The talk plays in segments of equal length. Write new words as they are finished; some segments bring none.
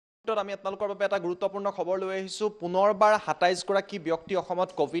ক্ষেত্ৰত আমি আপোনালোকৰ বাবে এটা গুৰুত্বপূৰ্ণ খবৰ লৈ আহিছোঁ পুনৰবাৰ ২৭ গৰাকী ব্যক্তি অসমত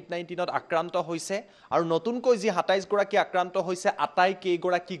কোভিড-19ত আক্ৰান্ত হৈছে আৰু নতুনকৈ যি ২৭ গৰাকী আক্ৰান্ত হৈছে আটাই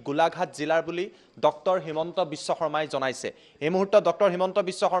কেইগৰাকী গোলাঘাট জিলাৰ বুলি ডক্টৰ হিমন্ত বিশ্ব শৰ্মাই জনাইছে এই মুহূৰ্তত ডক্টৰ হিমন্ত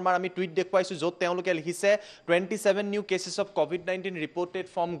বিশ্ব শৰ্মাৰ আমি টুইট দেখুৱাইছোঁ য'ত তেওঁলোকে লিখিছে 27 new কেसेस of COVID-19 reported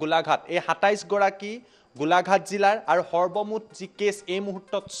from Golaghat এই ২৭ গৰাকী গোলাঘাট জিলাৰ আৰু সৰ্বমুঠ যি কেছ এই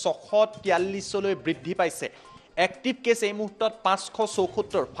মুহূৰ্তত 643 লৈ বৃদ্ধি পাইছে Active case এই মুহূৰ্তত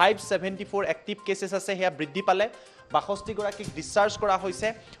 574 574 active cases আছে হেয়া বৃদ্ধি পালে 62 গৰাকীক ডিসচাৰ্জ কৰা হৈছে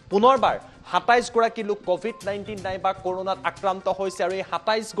পুনৰবাৰ 27 গৰাকী লোক কোভিড-19 নাইবা কৰোনাত আক্ৰান্ত হৈছে আৰু এই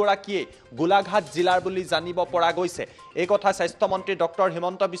 27 গৰাকীয়ে গোলাঘাট জিলাৰ বুলি জানিব পৰা গৈছে এই কথা স্বাস্থ্য মন্ত্ৰী ডক্টৰ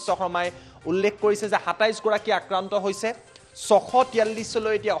হিমন্ত বিশ্ব শৰ্মাই উল্লেখ কৰিছে যে 27 গৰাকী আক্ৰান্ত হৈছে 643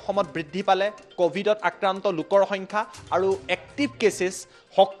 লৈ এতিয়া অসমত বৃদ্ধি পালে কোভিডত আক্ৰান্ত লোকৰ সংখ্যা আৰু এক্টিভ কেसेस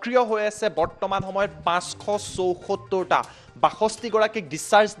সক্ৰিয় হৈ আছে বৰ্তমান সময়ত 574টা 62 গৰাকীক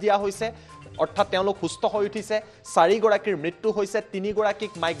ডিসচাৰ্জ দিয়া হৈছে অৰ্থাৎ তেওঁলোক সুস্থ হৈ উঠিছে 4 গৰাকীৰ মৃত্যু হৈছে 3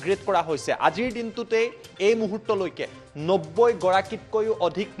 গৰাকীক মাইগ্ৰেট কৰা হৈছে আজিৰ দিনটোতে এই মুহূৰ্তলৈকে 90 গৰাকীতকৈও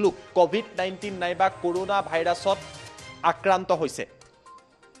অধিক লোক কোভিড-19 নাইবা কৰোনা ভাইৰাছত আক্ৰান্ত হৈছে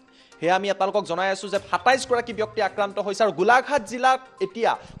হে আমি আপোনালোকক জনাই আছো যে 27 গৰাকী ব্যক্তি আক্ৰান্ত হৈছে আৰু গোলাঘাট জিলাত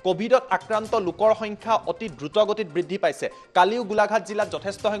এতিয়া কোভিডত আক্ৰান্ত লোকৰ সংখ্যা অতি দ্ৰুতগতিত বৃদ্ধি পাইছে কালিও গোলাঘাট জিলাত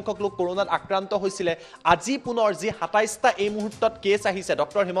যথেষ্ট সংখ্যক লোক কৰোনাত আক্ৰান্ত হৈছিল আজি পুনৰ যি 27টা এই মুহূৰ্তত কেছ আহিছে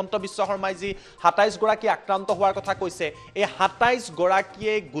ডক্টৰ হিমন্ত বিশ্ব শৰ্মাই যি 27 গৰাকী আক্ৰান্ত হোৱাৰ কথা কৈছে এই 27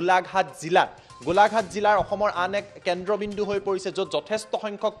 গৰাকীয়ে গোলাঘাট জিলাৰ অসমৰ আন এক কেন্দ্ৰবিন্দু হৈ পৰিছে য'ত যথেষ্ট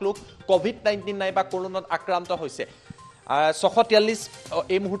সংখ্যক লোক কোভিড-19 নাইবা কৰোনাত আক্ৰান্ত হৈছে 643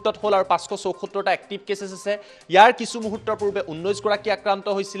 এই মুহূৰ্তত হল আৰু 574টা এক্টিভ কেसेस আছে ইয়াৰ কিছু মুহূৰ্তৰ পূৰ্বে 19 গৰাকী আক্ৰান্ত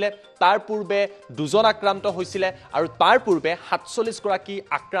হৈছিল তাৰ পূৰ্বে দুজন আক্ৰান্ত হৈছিল আৰু তাৰ পূৰ্বে 47 গৰাকী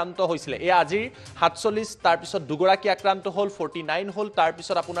আক্ৰান্ত হৈছিল এই আজিৰ 47 তাৰ পিছত দুগৰাকী আক্ৰান্ত হল 49 হল তাৰ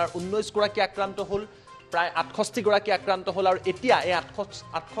পিছত আপোনাৰ 19 গৰাকী আক্ৰান্ত হল প্ৰায় 68 গৰাকী আক্ৰান্ত হল আৰু এতিয়া এই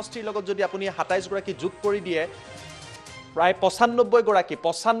 68 লগত যদি আপুনি 27 গৰাকী যোগ কৰি দিয়ে প্ৰায়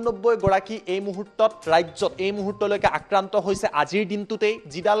 95 গৰাকী এই মুহূৰ্তত ৰাজ্যত এই মুহূৰ্তলৈকে আক্ৰান্ত হৈছে আজিৰ দিনটোতে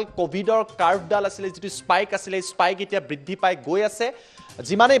জিডাল কোভিডৰ কাৰ্ভডাল আছিল যেটো স্পাইক আছিল স্পাইক এতিয়া বৃদ্ধি পাই গৈ আছে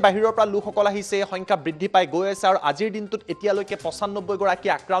যিমানেই বাহিৰৰ পৰা লোকসকল আহিছে সংখ্যা বৃদ্ধি পাই গৈ আছে আৰু আজিৰ দিনটোত এতিয়ালৈকে 95 গৰাকী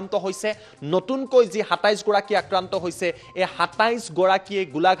আক্ৰান্ত হৈছে নতুনকৈ যি 27 গৰাকী আক্ৰান্ত হৈছে এই 27 গৰাকীয়ে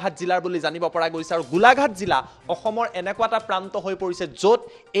গোলাঘাট জিলাৰ বুলি জানিব পৰা গৈছে আৰু গোলাঘাট জিলা অসমৰ এনেকুৱা এটা প্ৰান্ত হৈ পৰিছে য'ত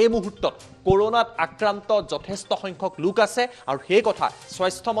এই মুহূৰ্তত কৰোনাত আক্ৰান্ত যথেষ্ট সংখ্যক লোক আছে আৰু সেই কথা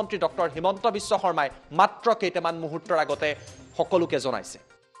স্বাস্থ্য মন্ত্ৰী ডক্টৰ হিমন্ত বিশ্ব শৰ্মাই মাত্ৰ কেইটামান মুহূৰ্তৰ আগতে সকলোকে জনাইছে